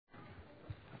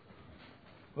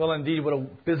Well, indeed, what a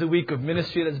busy week of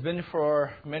ministry it has been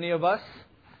for many of us.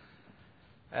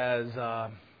 As our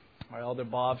elder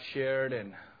Bob shared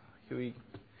and Huey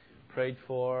prayed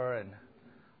for and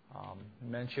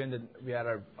mentioned, that we had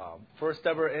our first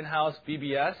ever in-house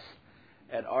VBS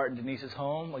at Art and Denise's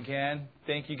home. Again,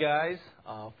 thank you guys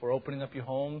for opening up your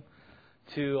home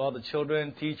to all the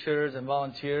children, teachers, and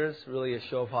volunteers. Really a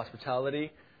show of hospitality.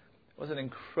 It was an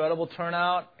incredible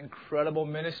turnout, incredible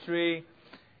ministry.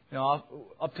 You know,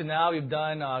 up to now we've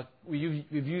done we've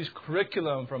used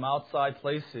curriculum from outside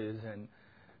places, and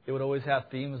they would always have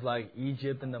themes like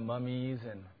Egypt and the mummies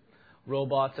and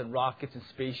robots and rockets and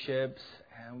spaceships.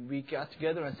 And we got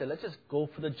together and said, let's just go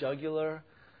for the jugular.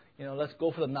 You know, let's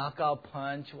go for the knockout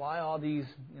punch. Why all these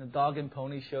dog and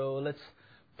pony show? Let's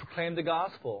proclaim the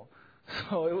gospel.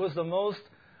 So it was the most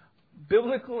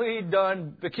biblically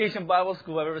done vacation Bible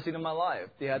school I've ever seen in my life.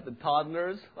 They had the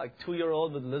toddlers, like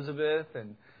 2-year-old with Elizabeth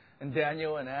and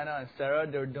Daniel and Anna and Sarah.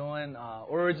 They were doing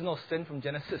original sin from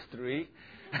Genesis 3.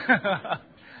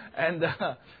 And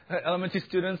elementary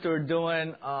students, they were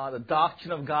doing the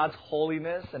doctrine of God's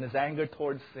holiness and His anger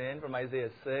towards sin from Isaiah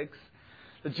 6.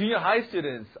 The junior high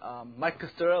students, Mike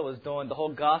Costera was doing the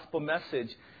whole gospel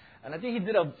message. And I think he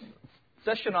did a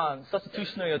session on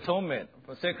substitutionary atonement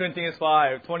from 2 Corinthians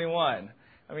 5:21.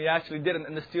 I mean, he actually did it,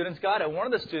 and the students got it. One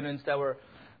of the students that were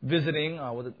visiting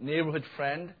with a neighborhood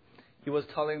friend, he was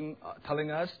telling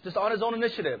us, just on his own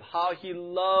initiative, how he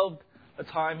loved the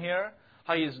time here,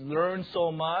 how he's learned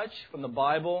so much from the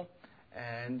Bible,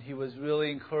 and he was really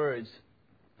encouraged.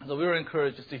 So we were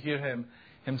encouraged just to hear him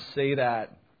say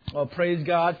that. Well, praise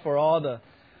God for all the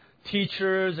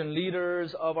teachers and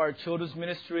leaders of our children's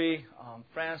ministry,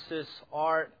 Francis,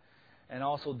 Art, and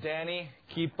also Danny.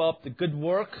 Keep up the good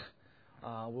work.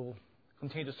 We'll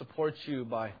continue to support you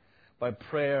by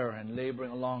prayer and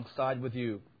laboring alongside with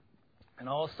you. And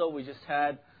also, we just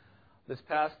had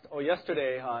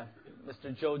yesterday,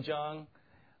 Mr. Joe Jung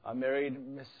married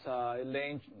Miss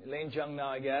Elaine Jung now,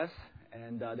 I guess,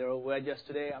 and they were wed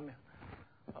yesterday. I mean,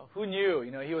 who knew? You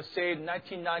know, he was saved in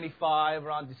 1995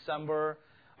 around December.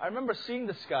 I remember seeing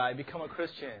this guy become a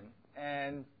Christian,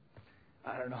 and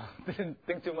I don't know, didn't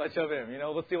think too much of him. You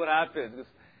know, we'll see what happens.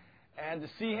 And to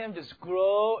see him just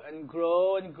grow and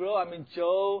grow and grow. I mean,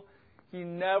 Joe, he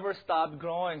never stopped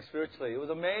growing spiritually. It was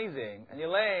amazing. And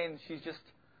Elaine, she's just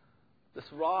this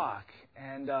rock.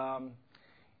 And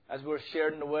as we were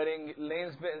shared in the wedding,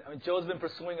 Joe's been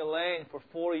pursuing Elaine for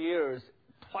 4 years.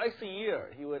 Twice a year,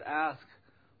 he would ask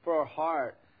for her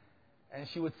heart, and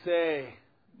she would say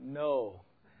no.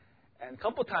 And a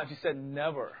couple times she said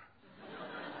never.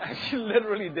 And she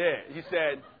literally did. She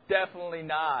said, definitely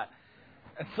not.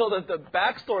 And so the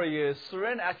backstory is,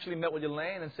 Seren actually met with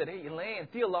Elaine and said, hey, Elaine,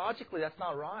 theologically, that's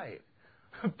not right.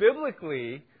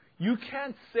 Biblically, you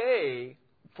can't say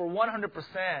for 100%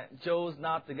 Joe's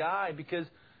not the guy because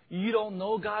you don't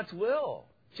know God's will.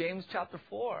 James chapter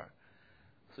 4.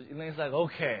 So Elaine's like,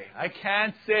 okay, I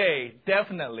can't say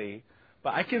definitely,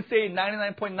 but I can say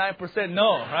 99.9%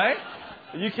 no, right?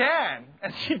 You can.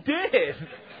 And she did.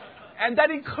 And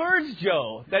that encouraged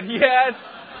Joe that he had,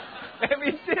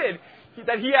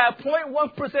 that he had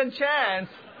 0.1% chance.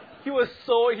 He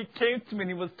came to me and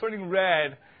he was turning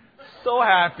red, so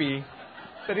happy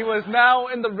that he was now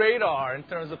in the radar in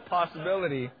terms of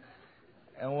possibility.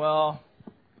 And well,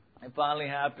 it finally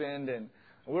happened, and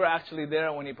we were actually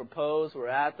there when he proposed. We were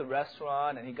at the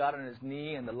restaurant, and he got on his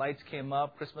knee, and the lights came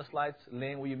up, Christmas lights.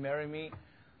 Elaine, will you marry me?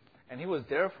 And he was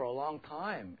there for a long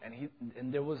time,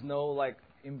 and there was no like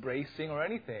embracing or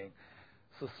anything.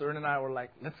 So Seren and I were like,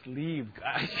 let's leave,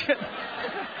 guys.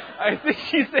 I think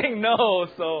she's saying no,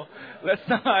 so let's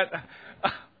not.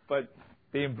 But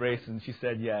they embraced, and she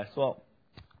said yes. Well,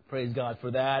 praise God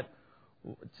for that.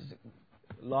 Just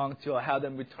long to have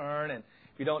them return. And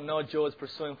if you don't know, Joe is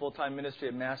pursuing full-time ministry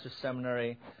at Master's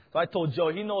Seminary. So I told Joe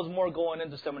he knows more going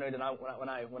into seminary than when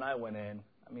I went in.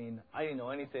 I mean, I didn't know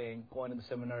anything going into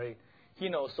seminary. He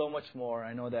knows so much more.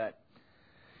 I know that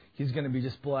he's going to be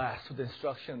just blessed with the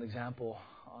instruction and examples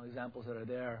that are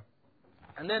there.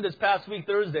 And then this past week,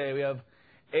 Thursday, we have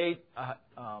 8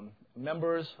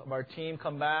 members of our team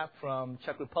come back from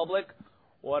Czech Republic.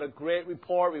 What a great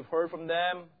report. We've heard from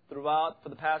them throughout for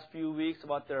the past few weeks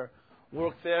about their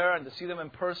work there, and to see them in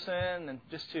person and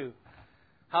just to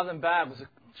have them back was a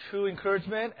true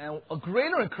encouragement. And a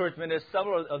greater encouragement is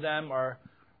several of them are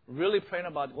really praying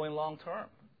about going long term.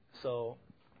 So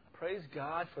praise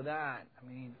God for that. I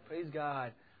mean, praise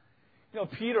God. You know,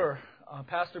 Peter,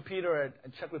 Pastor Peter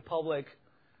at Czech Republic,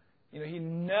 you know, he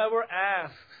never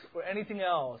asks for anything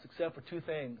else except for 2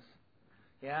 things.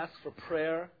 He asks for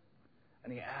prayer,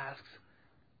 and he asks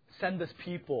send us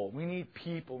people. We need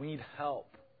people. We need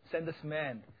help. Send us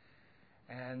men.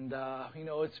 And,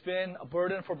 it's been a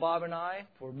burden for Bob and I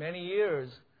for many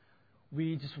years.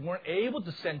 We just weren't able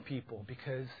to send people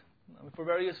because, for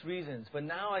various reasons. But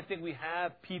now I think we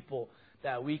have people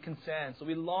that we can send. So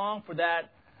we long for that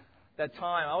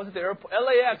time. I was at the airport,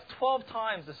 LAX, 12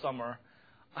 times this summer.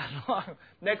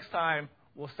 Next time,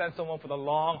 we'll send someone for the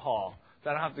long haul. So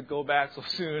I don't have to go back so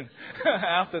soon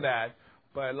after that.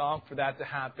 But I long for that to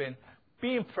happen.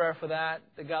 Be in prayer for that.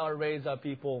 The God will raise up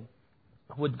people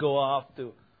who would go off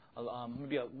to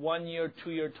maybe a 1-year,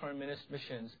 2-year term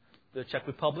missions to the Czech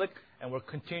Republic. And we're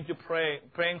continuing to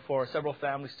praying for several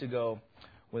families to go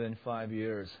within 5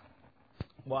 years.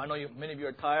 Well, I know many of you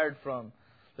are tired from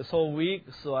this whole week,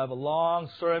 so I have a long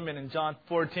sermon in John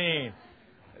 14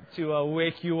 to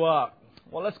wake you up.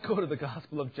 Well, let's go to the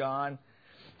Gospel of John,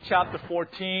 chapter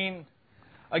 14.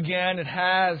 Again, it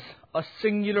has a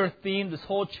singular theme, this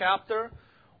whole chapter.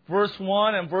 Verse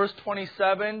 1 and verse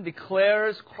 27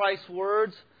 declares Christ's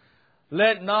words,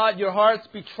 "Let not your hearts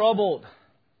be troubled."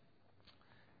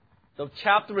 The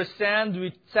chapter is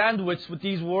sandwiched with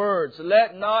these words,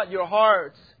 "Let not your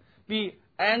hearts be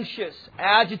anxious,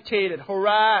 agitated,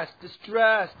 harassed,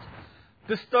 distressed,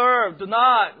 disturbed. Do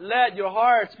not let your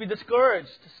hearts be discouraged."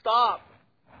 Stop.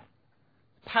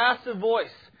 Passive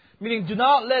voice, meaning do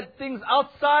not let things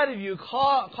outside of you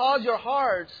cause your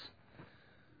hearts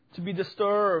to be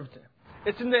disturbed.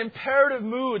 It's in the imperative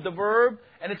mood, the verb,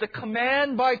 and it's a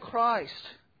command by Christ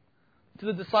to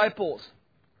the disciples.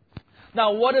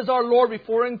 Now, what is our Lord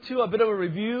referring to? A bit of a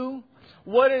review.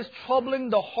 What is troubling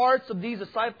the hearts of these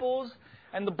disciples?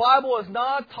 And the Bible is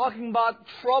not talking about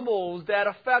troubles that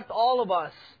affect all of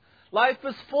us. Life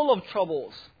is full of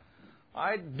troubles.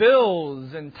 Right?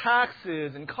 Bills and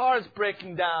taxes and cars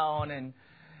breaking down and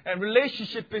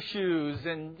relationship issues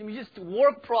and just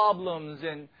work problems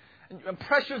and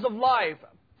pressures of life.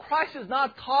 Christ is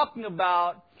not talking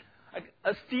about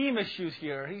esteem issues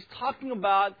here. He's talking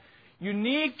about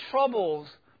unique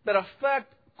troubles that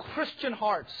affect Christian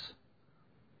hearts.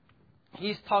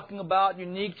 He's talking about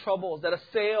unique troubles that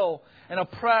assail and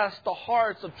oppress the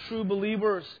hearts of true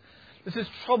believers. This is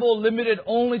trouble limited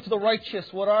only to the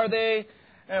righteous. What are they?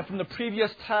 And from the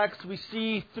previous text, we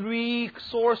see 3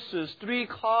 sources, 3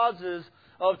 causes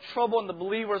of trouble in the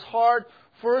believer's heart.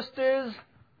 First is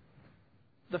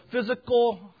the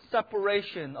physical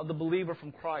separation of the believer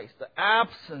from Christ, the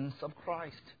absence of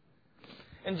Christ.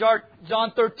 In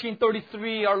John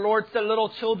 13:33, our Lord said, "Little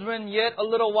children, yet a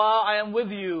little while I am with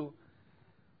you.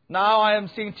 Now I am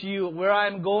saying to you, where I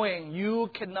am going, you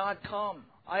cannot come.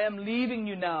 I am leaving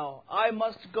you now. I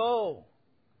must go.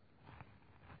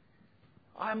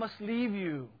 I must leave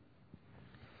you."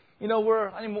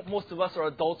 I think most of us are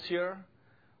adults here.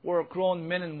 We're grown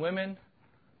men and women.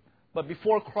 But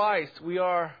before Christ, we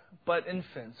are but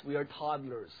infants. We are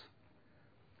toddlers.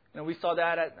 We saw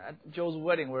that at Joe's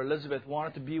wedding where Elizabeth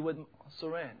wanted to be with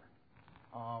Soren.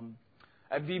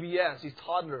 At VBS, these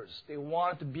toddlers, they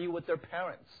wanted to be with their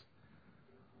parents.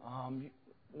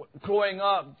 Growing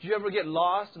up, did you ever get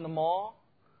lost in the mall?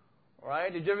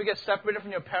 Right? Did you ever get separated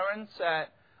from your parents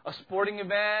at a sporting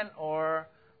event or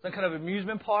some kind of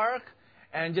amusement park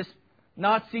and just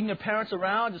not seeing your parents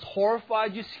around just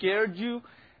horrified you, scared you?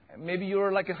 Maybe you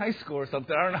were like in high school or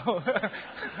something. I don't know.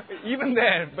 Even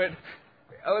then, but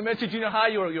elementary, junior high,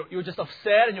 you were just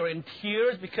upset and you were in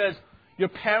tears because your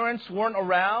parents weren't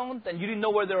around and you didn't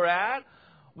know where they were at.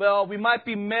 Well, we might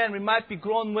be men, we might be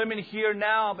grown women here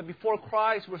now, but before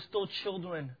Christ, we're still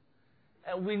children.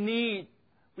 And we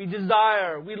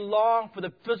desire, we long for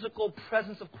the physical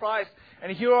presence of Christ.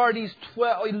 And here are these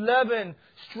 11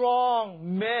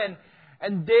 strong men,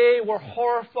 and they were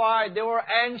horrified, they were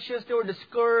anxious, they were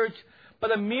discouraged by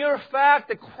the mere fact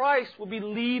that Christ will be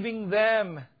leaving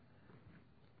them.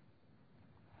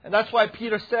 And that's why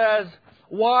Peter says,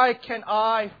 "Why can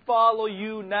I follow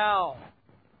you now?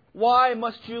 Why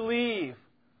must you leave?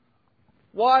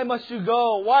 Why must you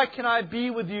go? Why can I be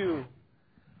with you?"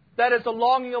 That is the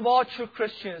longing of all true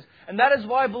Christians. And that is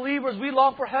why believers, we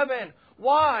long for heaven.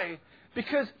 Why?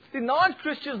 Because the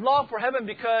non-Christians long for heaven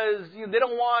because they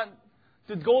don't want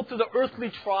to go through the earthly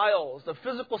trials, the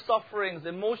physical sufferings, the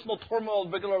emotional turmoil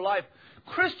of regular life.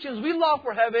 Christians, we long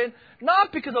for heaven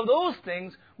not because of those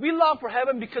things. We long for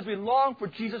heaven because we long for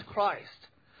Jesus Christ.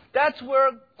 That's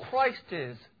where Christ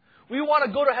is. We want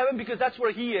to go to heaven because that's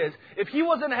where He is. If He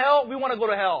was in hell, we want to go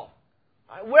to hell.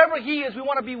 Wherever He is, we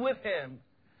want to be with Him.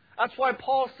 That's why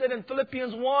Paul said in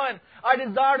Philippians 1, "I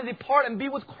desire to depart and be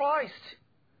with Christ."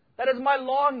 That is my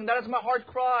longing. That is my heart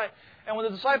cry. And when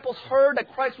the disciples heard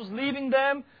that Christ was leaving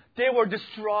them, they were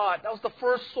distraught. That was the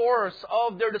first source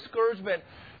of their discouragement.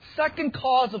 second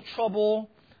cause of trouble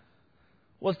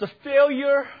was the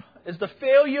failure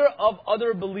of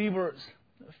other believers.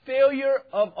 The failure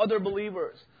of other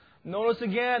believers. Notice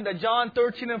again that John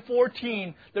 13 and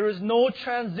 14, there is no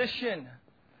transition.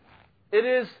 It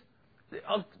is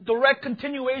a direct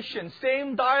continuation,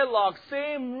 same dialogue,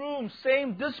 same room,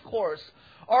 same discourse.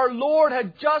 Our Lord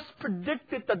had just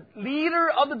predicted the leader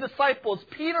of the disciples,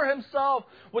 Peter himself,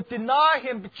 would deny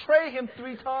Him, betray Him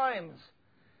 3 times.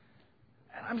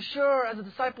 And I'm sure as the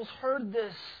disciples heard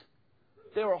this,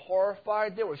 they were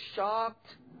horrified, they were shocked,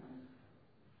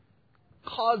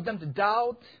 caused them to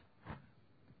doubt.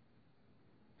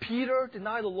 Peter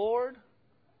denied the Lord.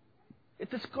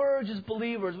 It discourages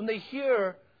believers when they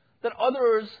hear that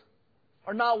others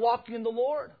are not walking in the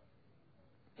Lord.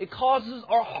 It causes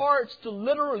our hearts to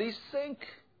literally sink.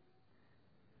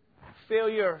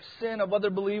 Failure, sin of other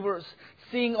believers,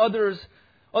 seeing other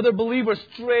believers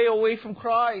stray away from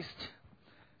Christ,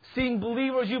 seeing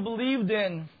believers you believed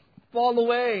in fall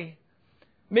away,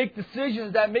 make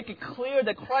decisions that make it clear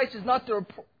that Christ is not their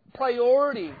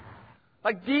priority.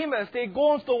 Like Demas, they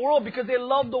go into the world because they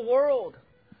love the world.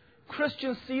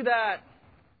 Christians see that,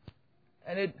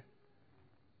 and it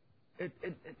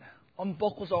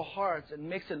unbuckles our hearts and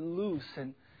makes it loose,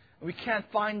 and we can't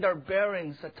find our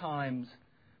bearings at times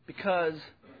because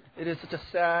it is such a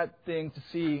sad thing to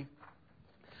see.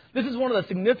 This is one of the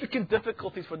significant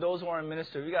difficulties for those who are in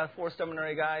ministry. We got 4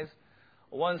 seminary guys.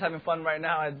 One's having fun right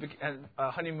now at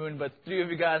honeymoon, but 3 of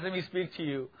you guys, let me speak to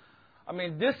you. I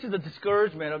mean, this is the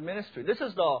discouragement of ministry. This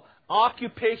is the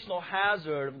occupational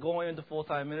hazard of going into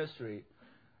full-time ministry.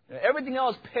 Everything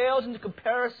else pales into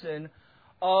comparison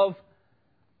of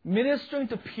ministering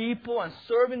to people and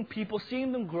serving people,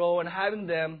 seeing them grow and having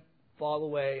them fall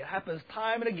away. It happens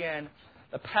time and again.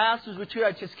 The pastors retreat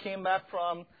I just came back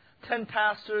from, 10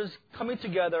 pastors coming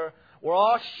together. We're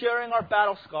all sharing our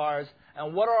battle scars.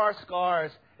 And what are our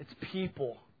scars? It's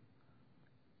people.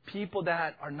 People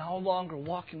that are no longer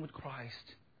walking with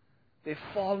Christ. They've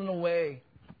fallen away.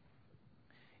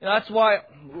 You know, that's why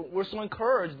we're so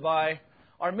encouraged by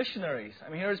our missionaries. I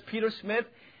mean, here's Peter Smith,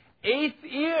 8th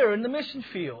year in the mission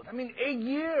field. I mean, 8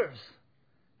 years.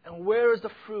 And where is the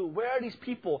fruit? Where are these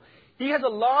people? He has a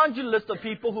laundry list of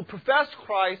people who professed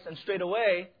Christ and strayed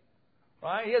away.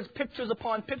 Right? He has pictures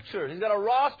upon pictures. He's got a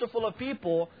roster full of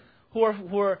people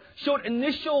who showed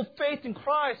initial faith in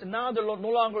Christ, and now they're no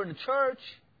longer in the church.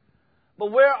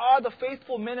 But where are the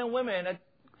faithful men and women at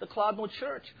the Kladno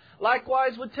Church?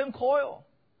 Likewise with Tim Coyle.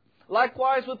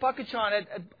 Likewise with Pakistan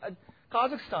at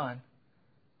Kazakhstan.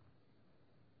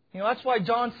 You know, that's why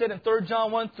John said in 3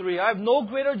 John 1:3, I have no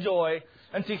greater joy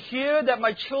than to hear that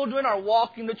my children are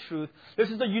walking the truth. This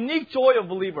is the unique joy of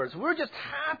believers. We're just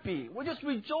happy. We just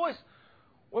rejoice.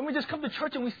 When we just come to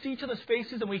church and we see each other's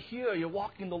faces and we hear you're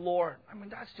walking the Lord. I mean,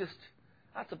 that's just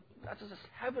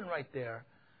heaven right there.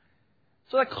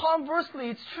 So that conversely,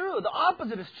 it's true. The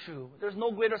opposite is true. There's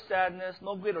no greater sadness,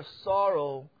 no greater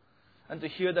sorrow than to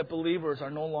hear that believers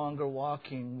are no longer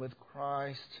walking with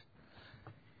Christ.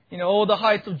 You know, oh, the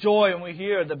heights of joy when we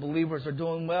hear that believers are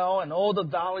doing well, and oh, the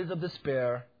valleys of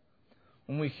despair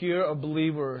when we hear of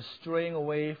believers straying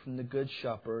away from the Good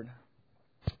Shepherd.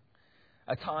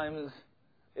 At times,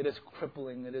 it is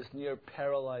crippling. It is near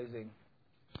paralyzing.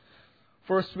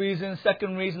 First reason,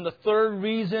 second reason, the third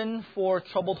reason for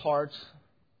troubled hearts,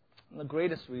 and the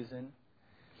greatest reason,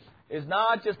 is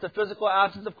not just the physical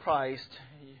absence of Christ.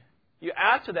 You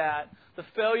add to that the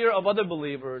failure of other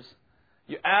believers.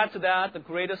 You add to that the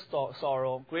greatest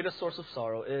sorrow, greatest source of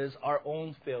sorrow is our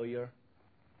own failure.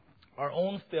 Our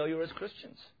own failure as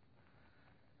Christians.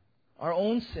 Our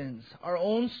own sins, our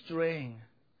own straying.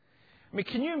 I mean,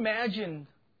 can you imagine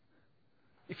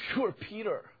if you were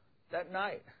Peter that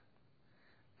night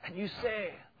and you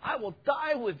say, I will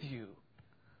die with you.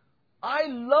 I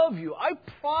love you. I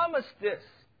promise this.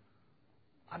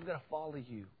 I'm going to follow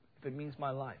you if it means my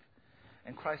life.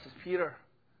 And Christ says, Peter,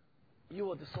 you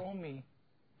will disown me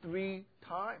 3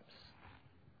 times.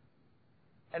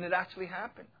 And it actually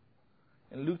happened.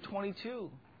 In Luke 22,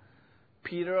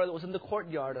 Peter was in the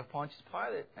courtyard of Pontius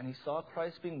Pilate, and he saw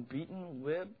Christ being beaten,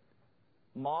 whipped,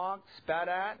 mocked, spat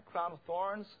at, crown of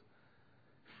thorns.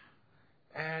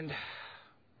 And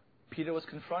Peter was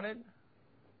confronted,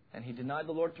 and he denied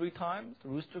the Lord 3 times. The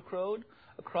rooster crowed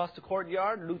across the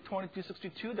courtyard. Luke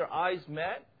 22:62, their eyes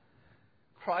met.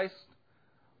 Christ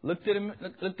looked at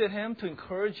him to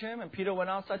encourage him, and Peter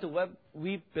went outside to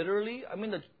weep bitterly. I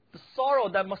mean, the sorrow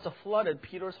that must have flooded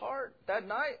Peter's heart that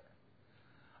night.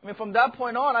 I mean, from that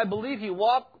point on, I believe he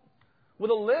walked with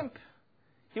a limp.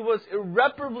 He was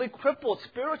irreparably crippled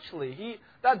spiritually.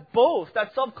 That boast,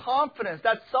 that self-confidence,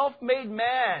 that self-made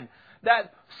man,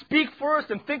 that speak first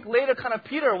and think later kind of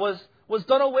Peter was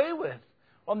done away with.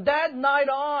 From that night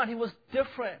on, he was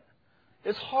different.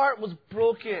 His heart was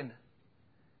broken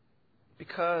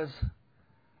because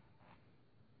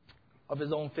of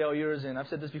his own failures. And I've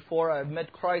said this before, I've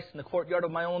met Christ in the courtyard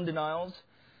of my own denials.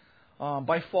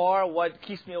 By far, what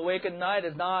keeps me awake at night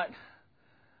is not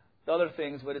the other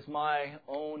things, but it's my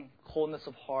own coldness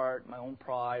of heart, my own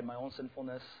pride, my own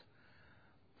sinfulness.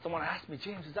 Someone asked me,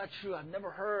 James, is that true? I've never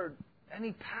heard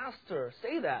any pastor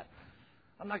say that.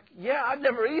 I'm like, yeah, I've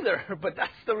never either, but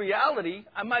that's the reality.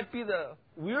 I might be the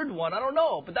weird one, I don't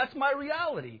know, but that's my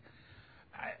reality.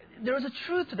 There is a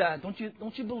truth to that. Don't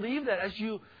you believe that? As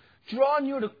you draw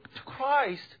near to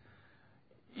Christ,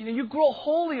 you grow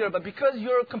holier, but because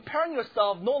you're comparing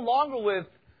yourself no longer with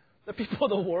the people of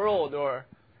the world or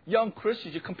young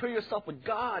Christians, you compare yourself with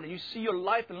God, and you see your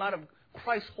life in light of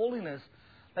Christ's holiness,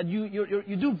 that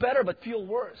you do better but feel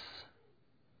worse.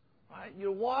 Right?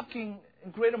 You're walking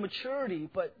in greater maturity,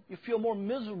 but you feel more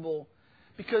miserable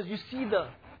because you see the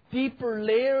deeper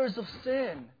layers of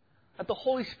sin that the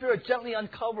Holy Spirit gently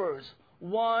uncovers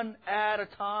one at a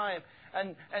time.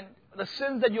 And the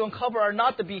sins that you uncover are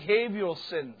not the behavioral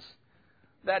sins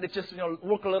that it just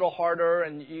work a little harder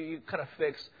and you kind of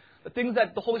fix. The things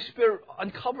that the Holy Spirit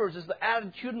uncovers is the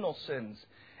attitudinal sins.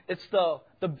 It's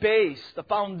the base, the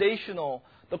foundational,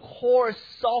 the core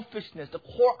selfishness, the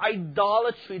core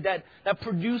idolatry that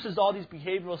produces all these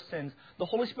behavioral sins. The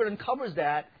Holy Spirit uncovers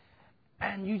that,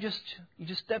 and you just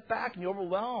step back and you're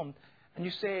overwhelmed. And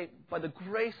you say, by the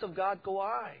grace of God go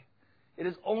I. It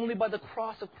is only by the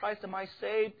cross of Christ am I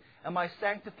saved, am I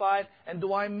sanctified, and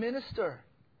do I minister.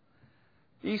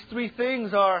 These three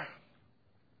things are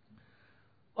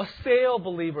assail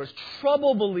believers,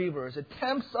 trouble believers. It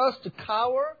tempts us to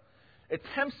cower. It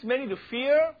tempts many to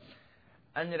fear.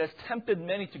 And it has tempted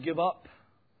many to give up,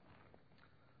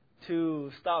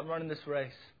 to stop running this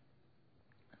race.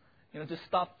 Just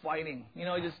stop fighting.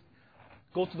 Just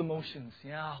go through the motions.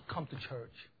 I'll come to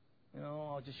church.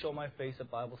 I'll just show my face at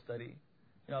Bible study.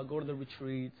 I'll go to the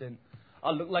retreats and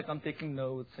I'll look like I'm taking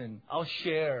notes and I'll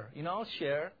share. I'll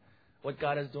share what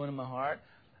God is doing in my heart.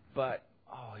 But,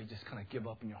 you just kind of give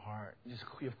up in your heart.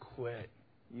 You've quit.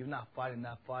 You're not fighting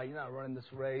that fight. You're not running this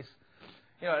race.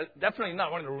 Definitely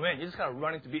not running to win. You're just kind of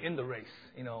running to be in the race.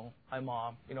 Hi,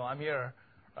 Mom. I'm here,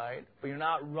 right? But you're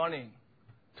not running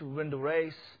to win the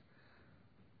race.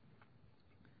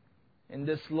 In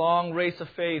this long race of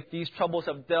faith, these troubles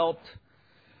have dealt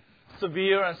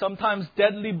severe and sometimes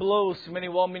deadly blows to many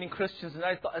well-meaning Christians. And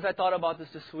as I thought about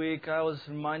this week, I was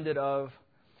reminded of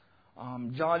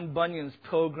John Bunyan's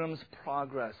Pilgrim's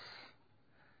Progress.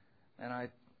 And I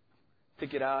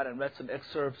took it out and read some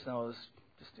excerpts, and I was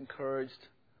just encouraged.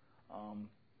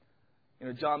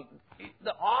 John,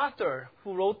 the author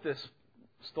who wrote this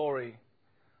story,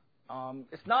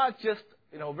 it's not just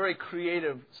a very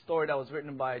creative story that was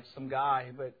written by some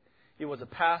guy, but he was a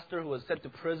pastor who was sent to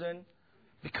prison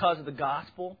because of the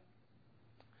gospel.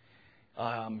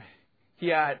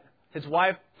 His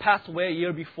wife passed away a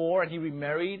year before, and he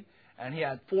remarried, and he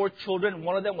had 4 children.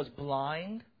 One of them was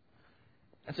blind.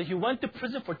 And so he went to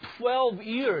prison for 12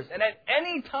 years. And at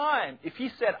any time, if he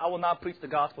said, I will not preach the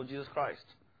gospel of Jesus Christ,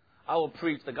 I will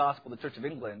preach the gospel of the Church of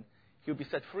England, he would be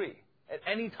set free at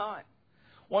any time.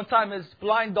 One time his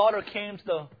blind daughter came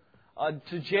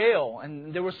to jail,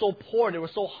 and they were so poor, they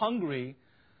were so hungry,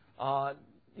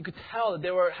 you could tell that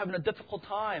they were having a difficult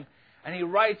time. And he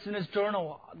writes in his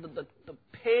journal, the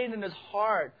pain in his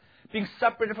heart, being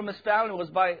separated from his family was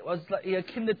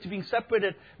akin to being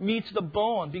separated, me to the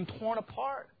bone, being torn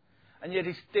apart. And yet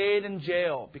he stayed in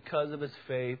jail because of his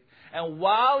faith. And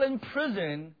while in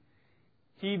prison,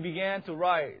 he began to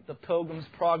write the Pilgrim's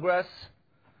Progress.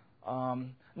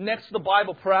 Next to the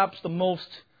Bible, perhaps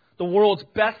the world's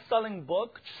best-selling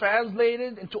book,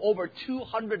 translated into over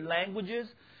 200 languages.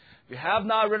 If you have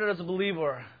not read it as a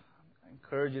believer, I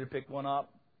encourage you to pick one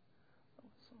up.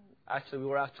 Actually, we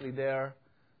were there.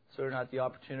 Certain had the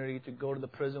opportunity to go to the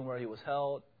prison where he was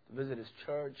held, to visit his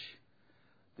church,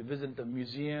 to visit the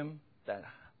museum that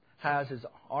has his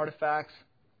artifacts.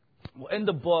 Well, in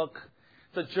the book,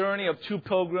 it's a journey of 2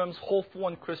 pilgrims, hopeful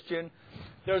and Christian.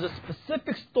 There's a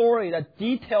specific story that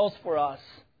details for us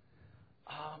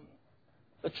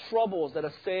the troubles that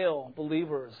assail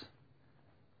believers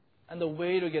and the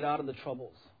way to get out of the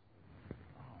troubles.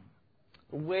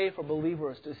 The way for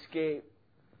believers to escape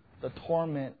the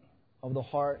torment of the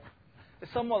heart.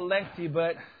 It's somewhat lengthy,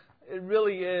 but it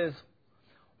really is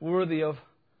worthy of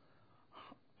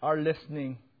our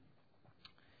listening.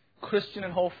 Christian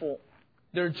and hopeful,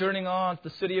 they're journeying on to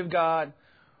the city of God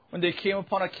when they came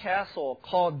upon a castle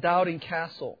called Doubting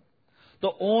Castle.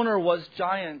 The owner was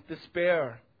Giant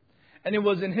Despair, and it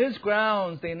was in his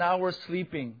grounds they now were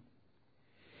sleeping.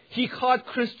 He caught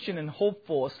Christian and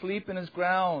Hopeful asleep in his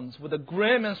grounds. With a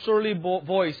grim and surly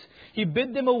voice, he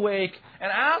bid them awake and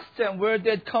asked them where they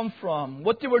had come from,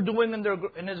 what they were doing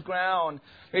in his ground.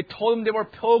 They told him they were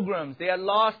pilgrims. They had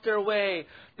lost their way.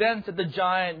 Then said the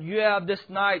giant, "You have this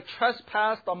night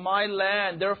trespassed on my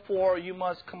land. Therefore, you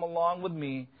must come along with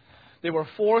me." They were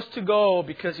forced to go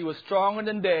because he was stronger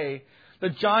than they. The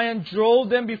giant drove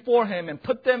them before him and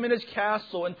put them in his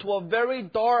castle into a very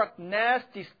dark,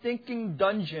 nasty, stinking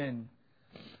dungeon.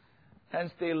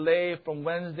 Hence they lay from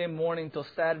Wednesday morning till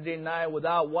Saturday night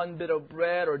without one bit of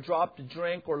bread or drop to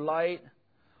drink or light,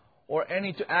 or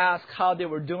any to ask how they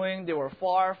were doing. They were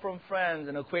far from friends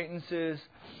and acquaintances.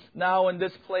 Now in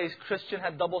this place Christian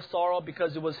had double sorrow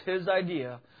because it was his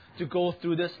idea to go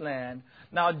through this land.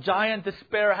 Now Giant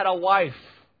Despair had a wife.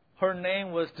 Her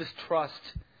name was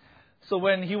Distrust. So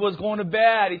when he was going to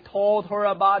bed, he told her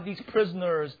about these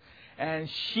prisoners. And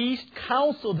she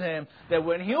counseled him that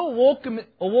when he awoke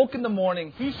in the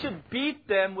morning, he should beat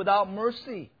them without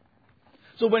mercy.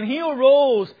 So when he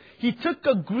arose, he took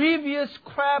a grievous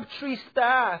crabtree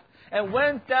staff and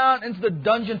went down into the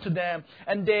dungeon to them.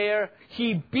 And there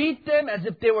he beat them as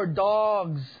if they were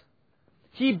dogs.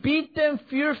 He beat them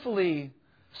fearfully,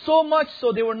 so much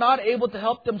so they were not able to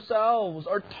help themselves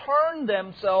or turn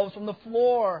themselves from the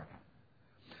floor.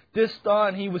 This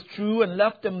done, he withdrew and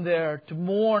left them there to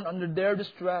mourn under their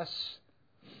distress.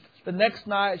 The next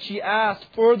night she asked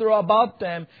further about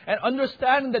them, and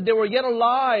understanding that they were yet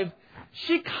alive,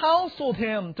 she counseled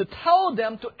him to tell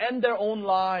them to end their own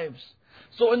lives.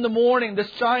 So in the morning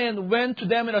this giant went to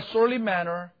them in a surly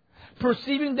manner.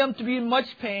 Perceiving them to be in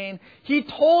much pain, he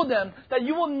told them that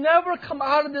you will never come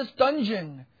out of this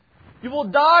dungeon. You will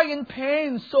die in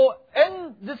pain, so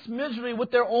end this misery with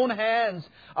their own hands,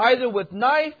 either with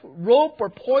knife, rope,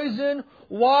 or poison.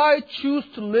 Why choose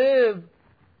to live,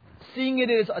 seeing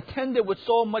it is attended with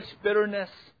so much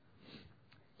bitterness?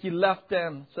 He left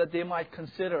them so that they might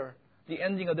consider the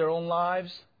ending of their own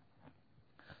lives.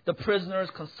 The prisoners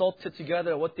consulted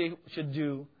together what they should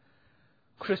do.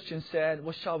 Christian said,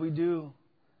 "What shall we do?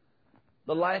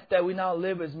 The life that we now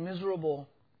live is miserable.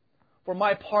 For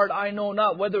my part, I know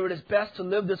not whether it is best to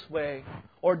live this way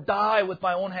or die with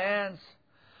my own hands.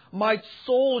 My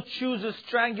soul chooses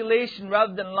strangulation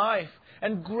rather than life,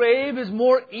 and grave is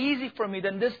more easy for me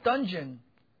than this dungeon."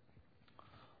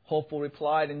 Hopeful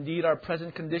replied, "Indeed, our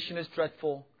present condition is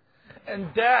dreadful,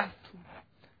 and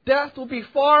death will be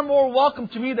far more welcome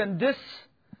to me than this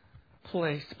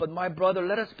place. But my brother,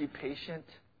 let us be patient.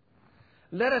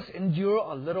 Let us endure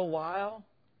a little while.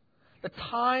 The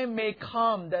time may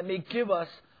come that may give us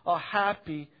a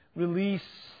happy release."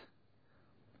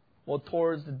 Well,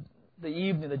 towards the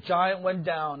evening, the giant went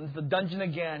down into the dungeon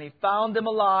again. He found them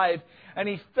alive, and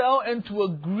he fell into a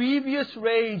grievous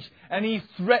rage, and he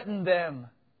threatened them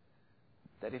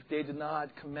that if they did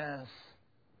not commence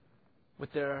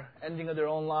with their ending of their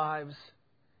own lives,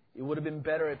 it would have been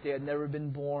better if they had never been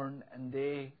born. And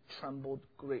they trembled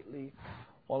greatly.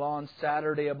 Well, on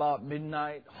Saturday about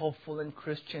midnight, Hopeful and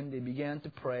Christian, they began to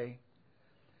pray.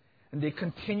 And they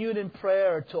continued in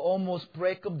prayer till almost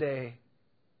break of day.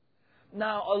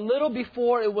 Now, a little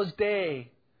before it was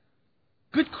day,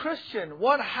 good Christian,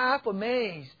 one half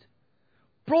amazed,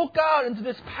 broke out into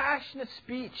this passionate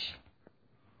speech.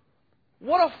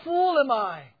 "What a fool am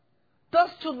I,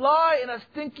 thus to lie in a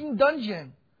stinking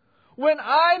dungeon, when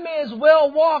I may as well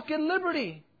walk in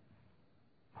liberty.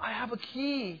 I have a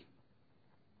key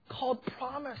called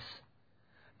promise,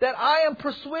 that I am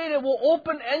persuaded will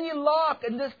open any lock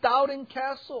in this doubting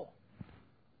castle."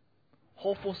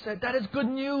 Hopeful said, "That is good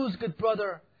news, good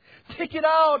brother. Take it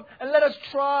out and let us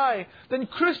try." Then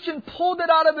Christian pulled it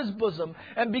out of his bosom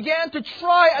and began to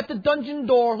try at the dungeon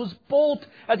door, whose bolt,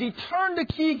 as he turned the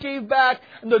key, gave back,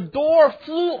 and the door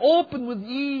flew open with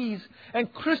ease,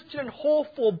 and Christian and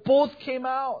Hopeful both came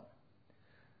out.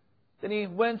 Then he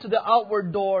went to the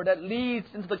outward door that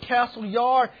leads into the castle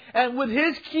yard, and with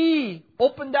his key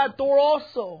opened that door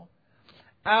also.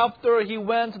 After he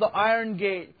went to the iron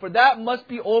gate, for that must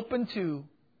be opened too.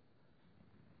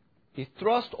 He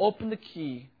thrust in the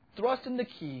key,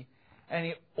 and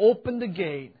he opened the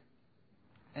gate,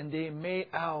 and they made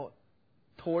out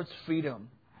towards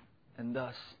freedom, and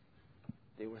thus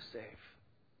they were safe.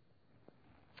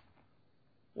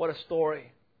 What a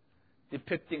story,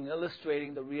 depicting,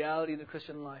 illustrating the reality of the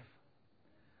Christian life.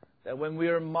 That when we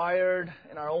are mired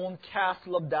in our own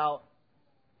castle of doubt,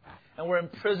 and we're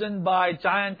imprisoned by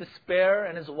Giant Despair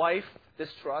and his wife,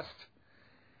 Distrust,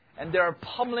 and they're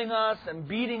pummeling us and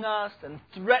beating us and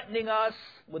threatening us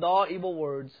with all evil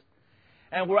words,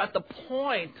 and we're at the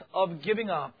point of giving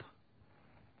up,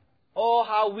 oh,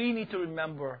 how we need to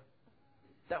remember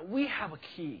that we have a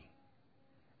key.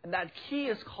 And that key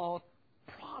is called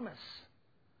promise.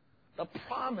 The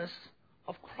promise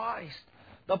of Christ.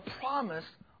 The promise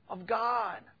of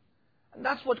God. And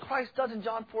that's what Christ does in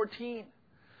John 14.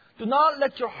 Do not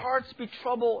let your hearts be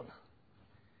troubled.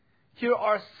 Here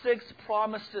are 6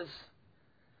 promises.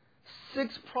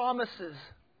 6 promises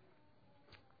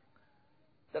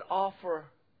that offer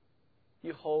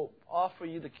you hope, offer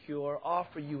you the cure,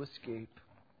 offer you escape.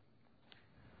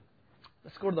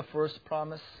 Let's go to the first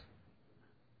promise.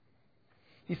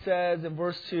 He says in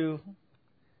verse 2,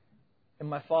 in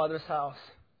my Father's house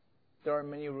there are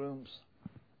many rooms.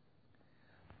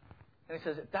 And he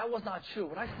says, if that was not true,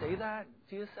 would I say that?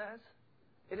 Jesus says,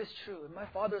 it is true. In my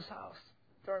Father's house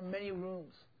there are many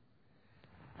rooms.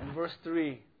 And verse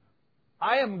 3,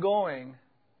 I am going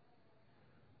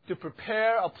to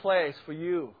prepare a place for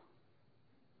you.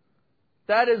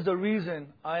 That is the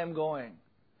reason I am going.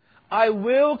 I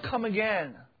will come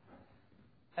again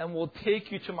and will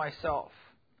take you to myself,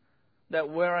 that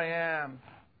where I am,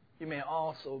 you may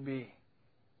also be.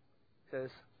 He says,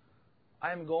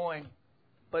 I am going,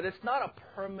 but it's not a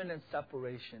permanent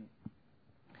separation.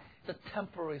 It's a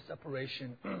temporary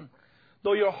separation.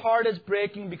 Though your heart is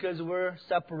breaking because we're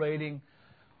separating,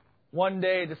 one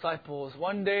day, disciples,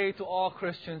 one day to all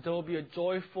Christians, there will be a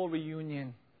joyful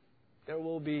reunion. There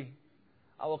will be.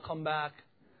 I will come back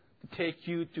to take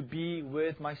you to be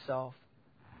with myself.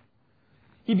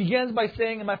 He begins by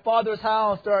saying, in my Father's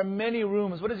house there are many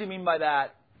rooms. What does he mean by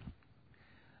that?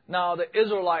 Now, the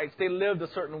Israelites, they lived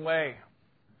a certain way.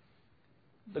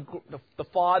 The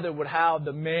father would have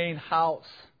the main house.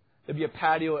 There'd be a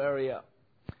patio area.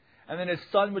 And then his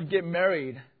son would get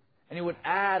married, and he would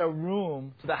add a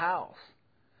room to the house.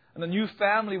 And the new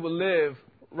family would live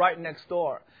right next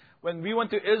door. When we went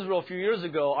to Israel a few years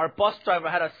ago, our bus driver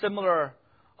had a similar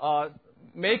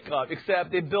makeup,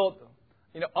 except they built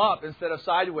up instead of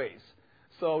sideways.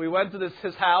 So we went to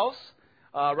his house,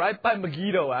 right by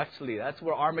Megiddo, actually. That's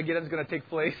where Armageddon is going to take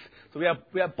place. So we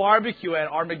have barbecue at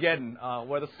Armageddon,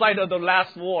 where the site of the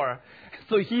last war.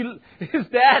 So his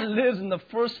dad lives in the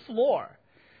first floor.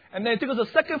 And then it took us to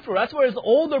the second floor. That's where his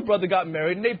older brother got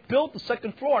married, and they built the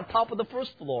second floor on top of the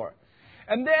first floor.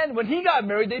 And then when he got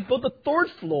married, they built the third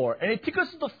floor. And it took us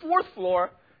to the fourth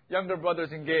floor. Younger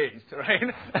brother's engaged, right?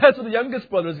 That's where the youngest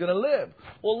brother is going to live.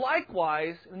 Well,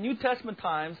 likewise, in New Testament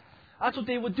times, that's what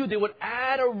they would do. They would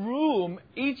add a room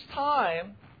each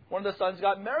time one of the sons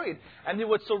got married. And they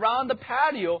would surround the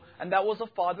patio, and that was the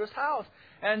Father's house.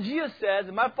 And Jesus says,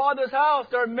 in my Father's house,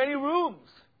 there are many rooms.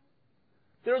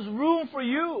 There's room for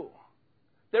you.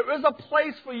 There is a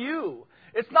place for you.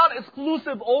 It's not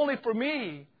exclusive only for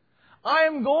me. I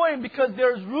am going because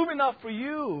there's room enough for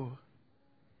you.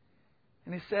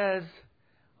 And he says,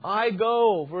 I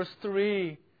go, verse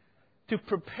 3, to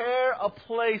prepare a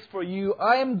place for you.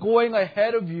 I am going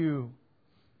ahead of you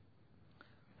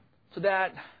so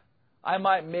that I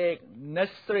might make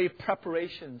necessary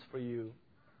preparations for you.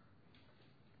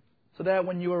 So that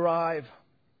when you arrive,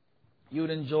 you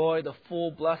would enjoy the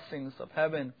full blessings of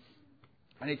heaven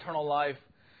and eternal life.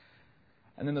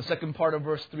 And then the second part of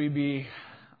verse 3b,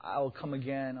 I will come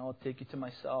again, I will take you to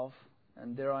myself,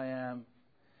 and there I am.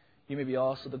 You may be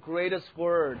also. The greatest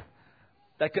word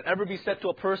that could ever be said to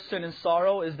a person in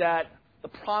sorrow is that the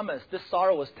promise, this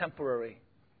sorrow is temporary.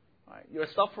 Right? Your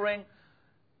suffering,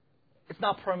 it's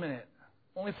not permanent,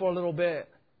 only for a little bit.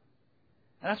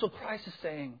 And that's what Christ is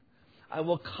saying. I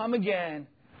will come again.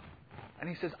 And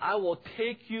he says, I will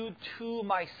take you to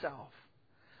myself,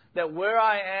 that where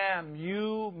I am,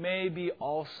 you may be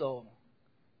also.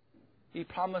 He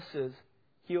promises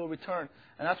he will return.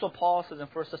 And that's what Paul says in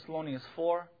 1 Thessalonians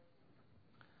 4,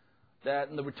 that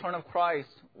in the return of Christ,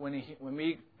 when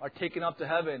we are taken up to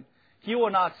heaven, he will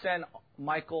not send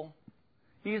Michael.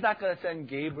 He's not going to send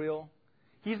Gabriel.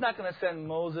 He's not going to send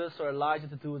Moses or Elijah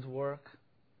to do his work.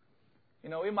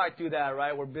 We might do that,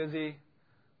 right? We're busy.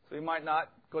 So we might not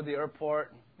go to the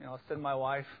airport, send my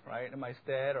wife, right, in my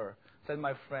stead, or send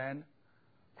my friend.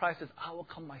 Christ says, I will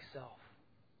come myself.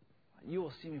 You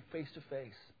will see me face to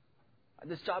face.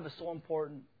 This job is so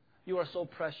important. You are so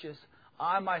precious.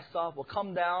 I myself will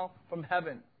come down from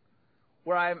heaven,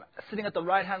 where I am sitting at the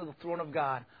right hand of the throne of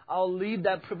God. I'll leave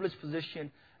that privileged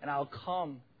position, and I'll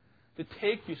come to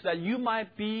take you so that you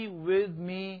might be with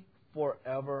me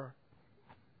forever.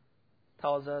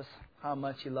 Tells us how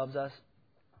much he loves us.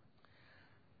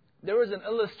 There is an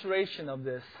illustration of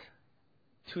this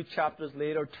 2 chapters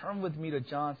later. Turn with me to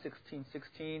John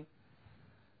 16:16.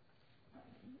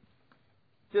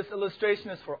 This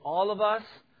illustration is for all of us.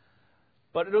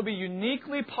 But it'll be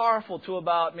uniquely powerful to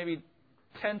about maybe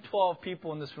 10, 12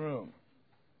 people in this room.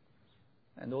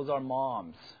 And those are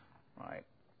moms, right?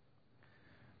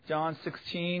 John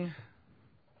 16.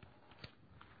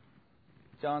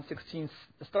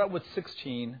 Let's start with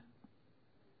 16.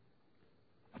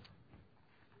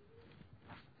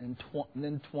 And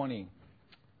then 20.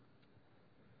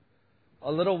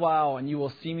 A little while and you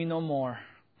will see me no more.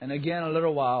 And again a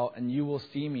little while and you will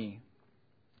see me.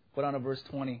 Go down to verse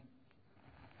 20.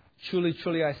 Truly,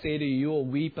 truly I say to you, you will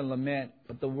weep and lament,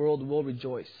 but the world will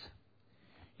rejoice.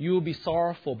 You will be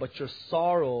sorrowful, but your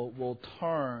sorrow will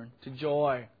turn to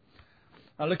joy.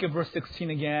 Now look at verse 16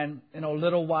 again. In a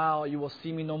little while you will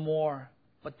see me no more.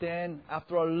 But then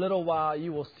after a little while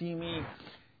you will see me.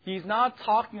 He's not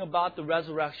talking about the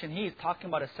resurrection. He's talking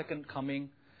about a second coming.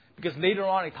 Because later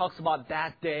on he talks about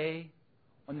that day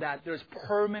when that there's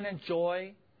permanent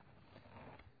joy.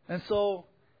 And so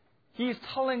he's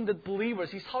telling the believers,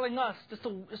 he's telling us,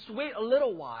 just wait a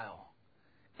little while.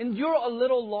 Endure a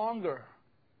little longer.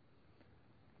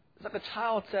 It's like a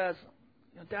child says,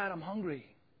 Dad, I'm hungry.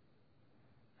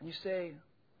 And you say,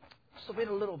 just wait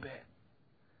a little bit.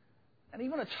 And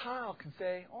even a child can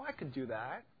say, oh, I could do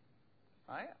that.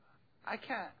 Right? I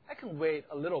can wait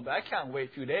a little bit. I can't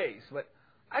wait a few days, but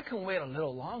I can wait a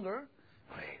little longer.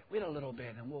 Wait a little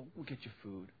bit and we'll get you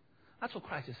food. That's what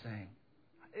Christ is saying.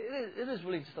 It is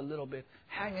really just a little bit.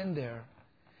 Hang in there.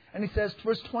 And he says,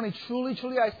 verse 20, truly,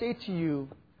 truly I say to you,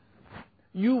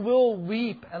 you will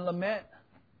weep and lament.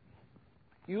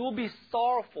 You will be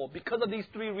sorrowful because of these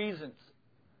three reasons.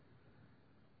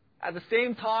 At the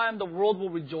same time, the world will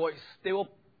rejoice. They will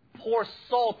pour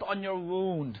salt on your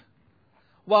wound.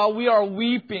 While we are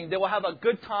weeping, they will have a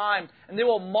good time and they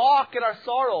will mock at our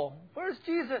sorrow. Where's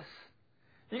Jesus?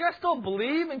 You guys still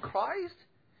believe in Christ?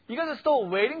 You guys are still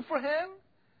waiting for Him?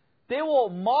 They will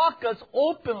mock us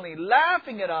openly,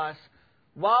 laughing at us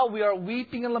while we are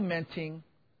weeping and lamenting.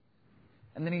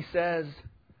 And then he says,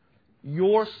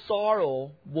 your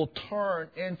sorrow will turn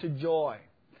into joy.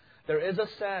 There is a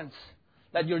sense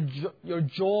that your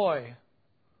joy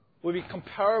will be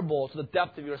comparable to the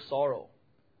depth of your sorrow.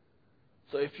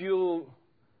 So if you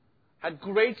had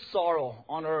great sorrow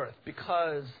on earth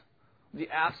because of the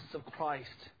absence of Christ,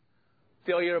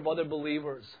 failure of other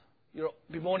believers, you're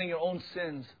bemoaning your own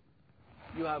sins,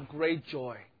 you have great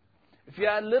joy. If you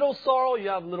had little sorrow, you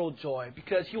have little joy.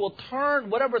 Because He will turn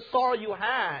whatever sorrow you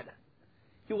had,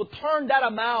 He will turn that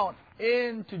amount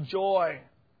into joy.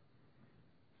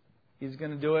 He's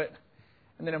going to do it.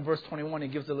 And then in verse 21, He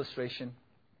gives the illustration.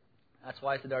 That's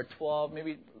why I said there are 12,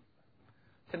 maybe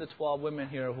 10 to 12 women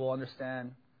here who will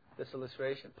understand this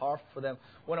illustration. Powerful for them.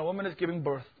 When a woman is giving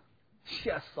birth, she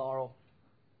has sorrow,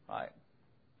 right?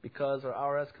 Because her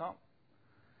hour has come.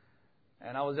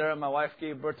 And I was there and my wife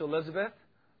gave birth to Elizabeth.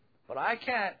 But I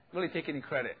can't really take any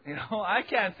credit. I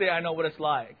can't say I know what it's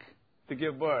like to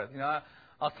give birth. I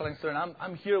was telling Seren,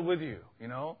 I'm here with you.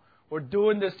 We're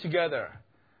doing this together.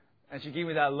 And she gave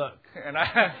me that look. And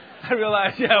I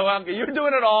realized, well, you're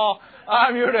doing it all.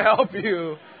 I'm here to help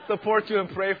you, support you, and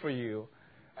pray for you.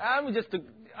 I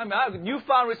have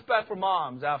newfound respect for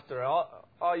moms after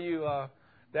all you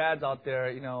dads out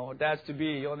there, dads to be,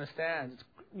 you understand. It's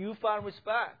newfound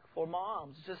respect for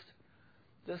moms.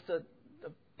 Just the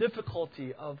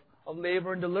difficulty of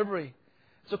labor and delivery.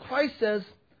 So Christ says,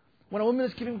 when a woman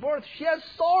is giving birth, she has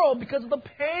sorrow because of the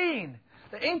pain,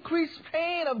 the increased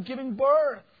pain of giving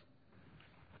birth.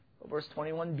 Verse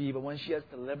 21b, but when she has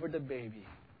delivered the baby,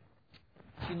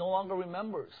 she no longer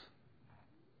remembers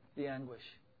the anguish.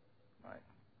 Right?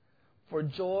 For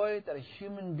joy that a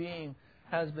human being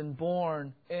has been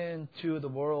born into the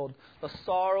world, the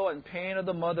sorrow and pain of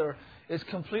the mother is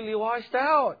completely washed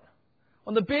out.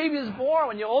 When the baby is born,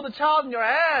 when you hold the child in your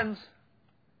hands,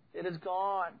 it is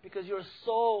gone because you're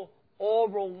so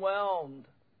overwhelmed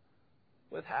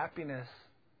with happiness,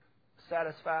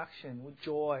 satisfaction, with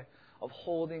joy of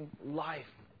holding life,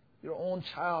 your own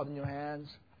child in your hands.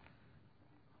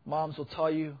 Moms will tell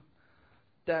you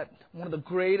that one of the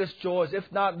greatest joys, if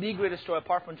not the greatest joy,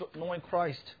 apart from knowing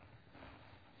Christ,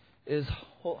 is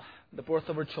the birth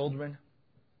of her children.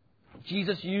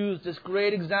 Jesus used this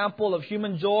great example of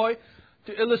human joy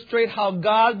to illustrate how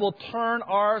God will turn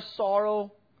our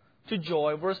sorrow to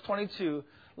joy. Verse 22,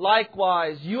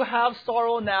 likewise, you have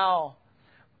sorrow now,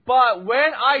 but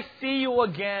when I see you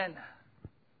again,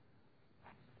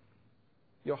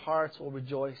 your hearts will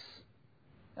rejoice.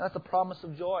 And that's the promise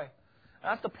of joy.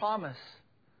 And that's the promise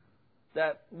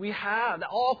that we have, that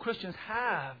all Christians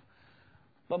have.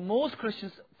 But most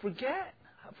Christians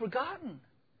have forgotten.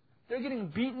 They're getting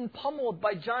beaten, pummeled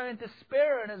by giant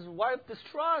despair and his wife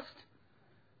distrust.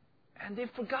 And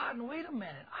they've forgotten, wait a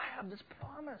minute, I have this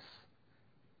promise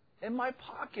in my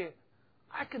pocket.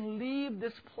 I can leave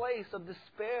this place of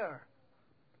despair.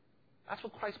 That's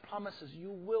what Christ promises.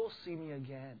 You will see me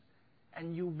again.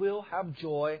 And you will have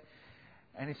joy.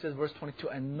 And he says, verse 22,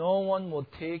 and no one will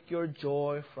take your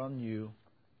joy from you.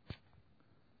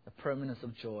 The permanence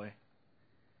of joy.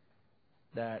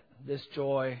 That this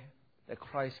joy that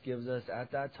Christ gives us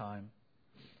at that time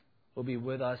will be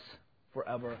with us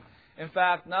forever. In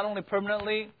fact, not only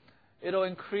permanently, it'll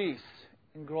increase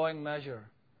in growing measure.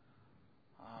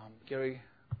 Gary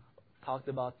talked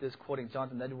about this, quoting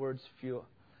Jonathan Edwards a few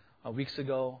weeks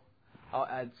ago. How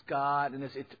as God in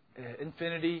His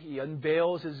infinity, He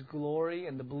unveils His glory,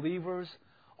 and the believers,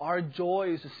 our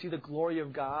joy is to see the glory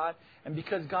of God. And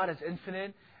because God is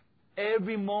infinite,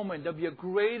 every moment there'll be a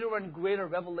greater and greater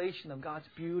revelation of God's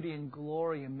beauty and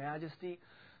glory and majesty.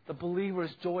 The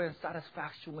believer's joy and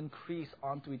satisfaction will increase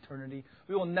onto eternity.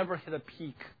 We will never hit a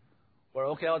peak where,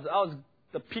 okay, I was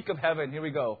the peak of heaven. Here we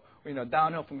go.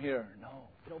 Downhill from here. No,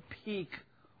 it'll peak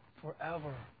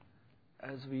forever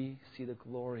as we see the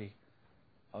glory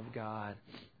of God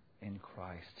in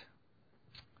Christ.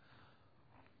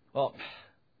 Well,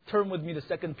 turn with me to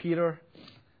 2 Peter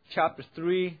chapter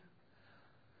 3.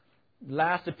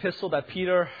 Last epistle that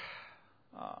Peter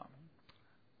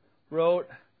wrote.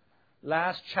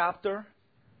 Last chapter.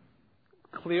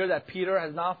 Clear that Peter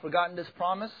has not forgotten this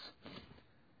promise.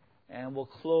 And we'll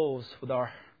close with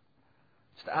our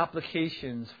just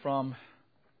applications from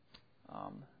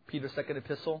Peter's second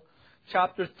epistle.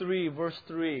 Chapter 3, verse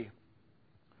 3.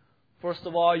 First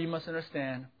of all, you must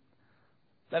understand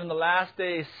that in the last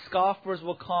days, scoffers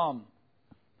will come,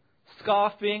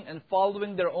 scoffing and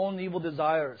following their own evil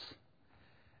desires.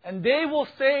 And they will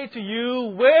say to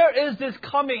you, where is this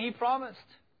coming He promised?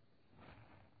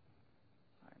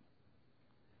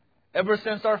 Ever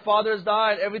since our fathers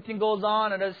died, everything goes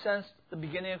on, and ever since the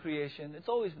beginning of creation, it's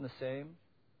always been the same.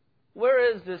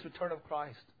 Where is this return of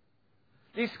Christ?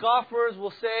 These scoffers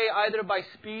will say, either by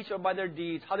speech or by their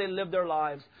deeds, how they live their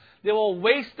lives. They will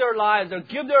waste their lives. They'll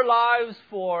give their lives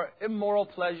for immoral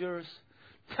pleasures,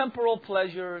 temporal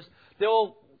pleasures. They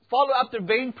will follow after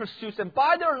vain pursuits. And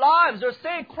by their lives, they're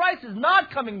saying Christ is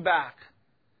not coming back.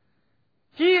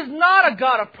 He is not a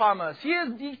God of promise.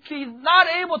 He's not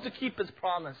able to keep His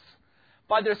promise.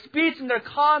 By their speech and their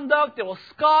conduct, they will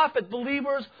scoff at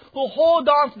believers who hold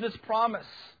on to this promise.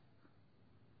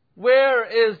 Where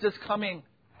is this coming?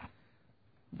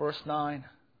 Verse 9,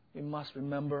 we must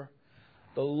remember,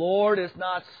 the Lord is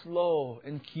not slow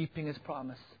in keeping His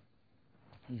promise.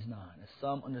 He's not. As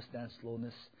some understand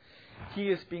slowness, He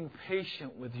is being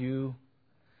patient with you,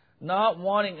 not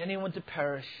wanting anyone to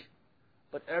perish,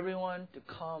 but everyone to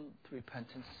come to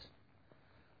repentance.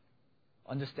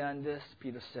 Understand this,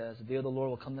 Peter says, the day of the Lord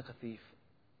will come like a thief.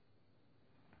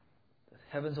 The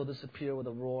heavens will disappear with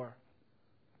a roar.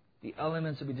 The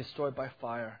elements will be destroyed by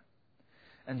fire.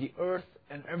 And the earth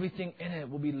and everything in it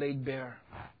will be laid bare.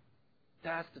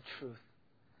 That's the truth.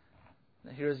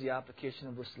 Now here's the application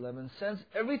of verse 11. Since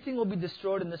everything will be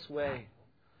destroyed in this way,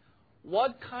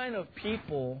 what kind of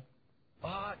people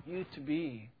ought you to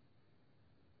be?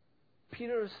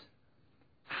 Peter's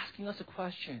asking us a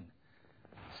question.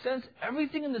 Since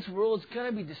everything in this world is going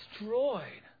to be destroyed,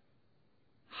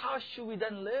 how should we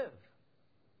then live?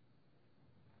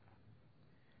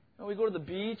 And we go to the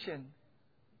beach and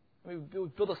we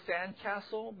build a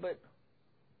sandcastle, but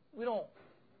we don't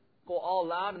go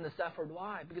all out in the Stafford.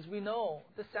 Why? Because we know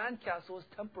the sandcastle is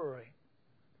temporary.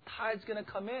 Tide's going to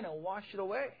come in and wash it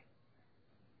away.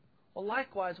 Well,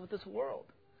 likewise with this world.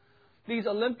 These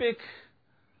Olympic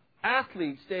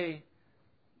athletes, they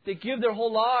give their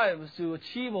whole lives to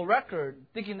achieve a record,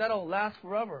 thinking that'll last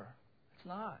forever. It's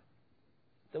not.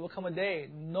 There will come a day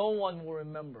no one will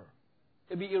remember.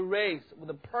 It'll be erased with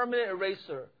a permanent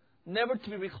eraser, never to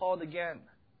be recalled again.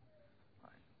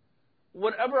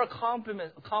 Whatever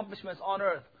accomplishments on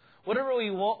earth, whatever we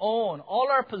own, all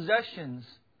our possessions,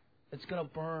 it's going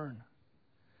to burn.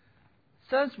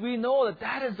 Since we know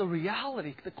that is the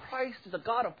reality, that Christ is a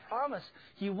God of promise,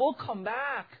 He will come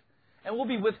back and we'll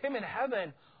be with Him in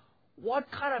heaven.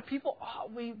 What kind of people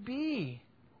ought we be?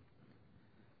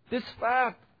 This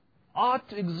fact ought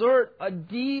to exert a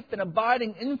deep and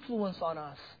abiding influence on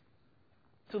us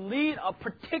to lead a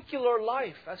particular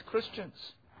life as Christians.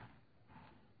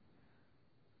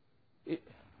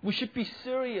 We should be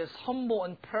serious, humble,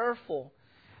 and prayerful,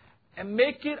 and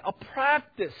make it a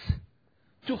practice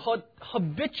to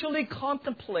habitually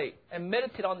contemplate and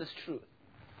meditate on this truth.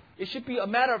 It should be a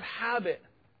matter of habit.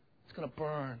 It's going to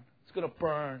burn. It's going to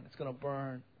burn. It's going to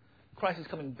burn. Christ is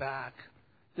coming back.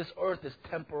 This earth is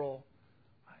temporal.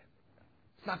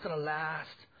 It's not going to last.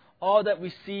 All that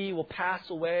we see will pass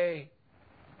away.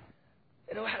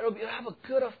 It'll have a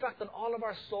good effect on all of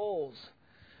our souls.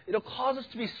 It'll cause us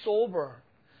to be sober.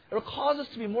 It'll cause us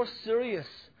to be more serious.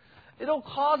 It'll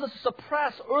cause us to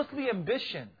suppress earthly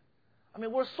ambition. I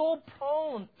mean, we're so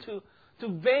prone to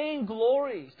vain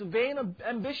glories, to vain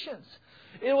ambitions.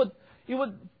 It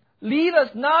would lead us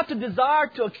not to desire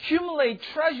to accumulate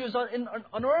treasures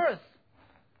on earth,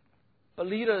 but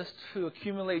lead us to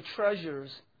accumulate treasures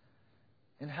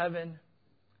in heaven.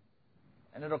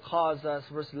 And it'll cause us,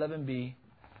 verse 11b,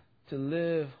 to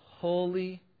live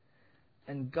holy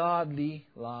and godly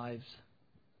lives.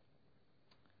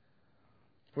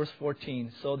 Verse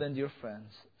 14, so then, dear friends,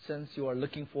 since you are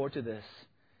looking forward to this,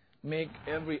 make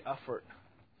every effort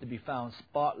to be found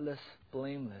spotless,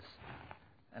 blameless,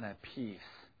 and at peace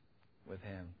with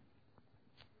Him.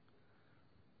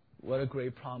 What a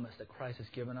great promise that Christ has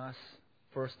given us,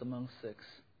 first among six.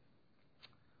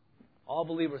 All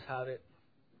believers have it.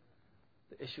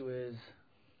 The issue is,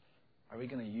 are we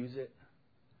going to use it?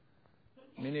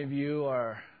 Many of you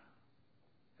are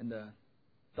in the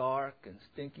dark and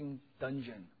stinking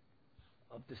dungeon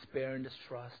of despair and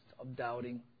distrust, of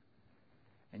doubting,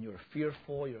 and you're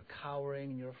fearful, you're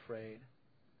cowering, and you're afraid.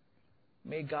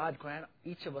 May God grant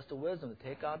each of us the wisdom to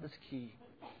take out this key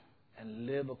and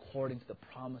live according to the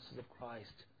promises of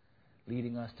Christ,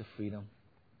 leading us to freedom.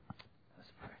 Let's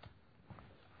pray.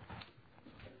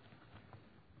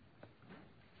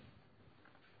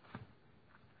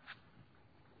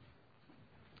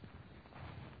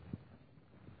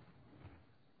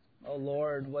 Oh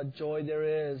Lord, what joy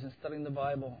there is in studying the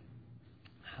Bible.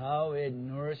 How it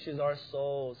nourishes our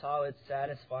souls. How it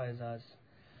satisfies us.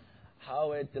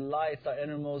 How it delights our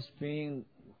innermost being.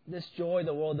 This joy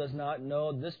the world does not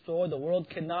know. This joy the world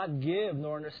cannot give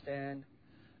nor understand.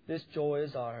 This joy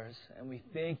is ours. And we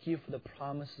thank you for the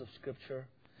promises of Scripture.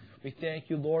 We thank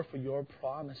you, Lord, for your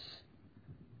promise.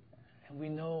 And we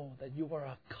know that you are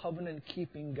a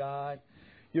covenant-keeping God.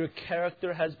 Your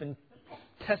character has been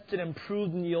tested and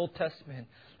proved in the Old Testament.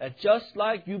 That just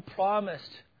like you promised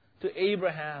to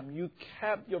Abraham, you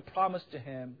kept your promise to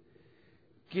him.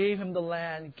 Gave him the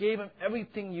land, gave him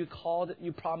everything you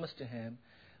promised to him.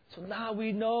 So now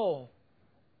we know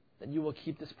that you will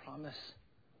keep this promise.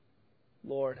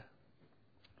 Lord,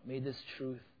 may this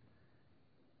truth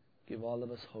give all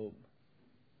of us hope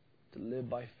to live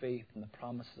by faith in the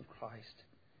promises of Christ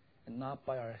and not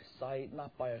by our sight,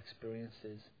 not by our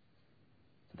experiences,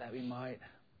 so that we might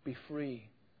be free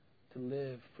to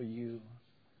live for you,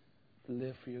 to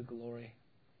live for your glory.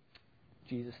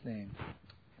 In Jesus' name,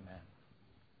 amen.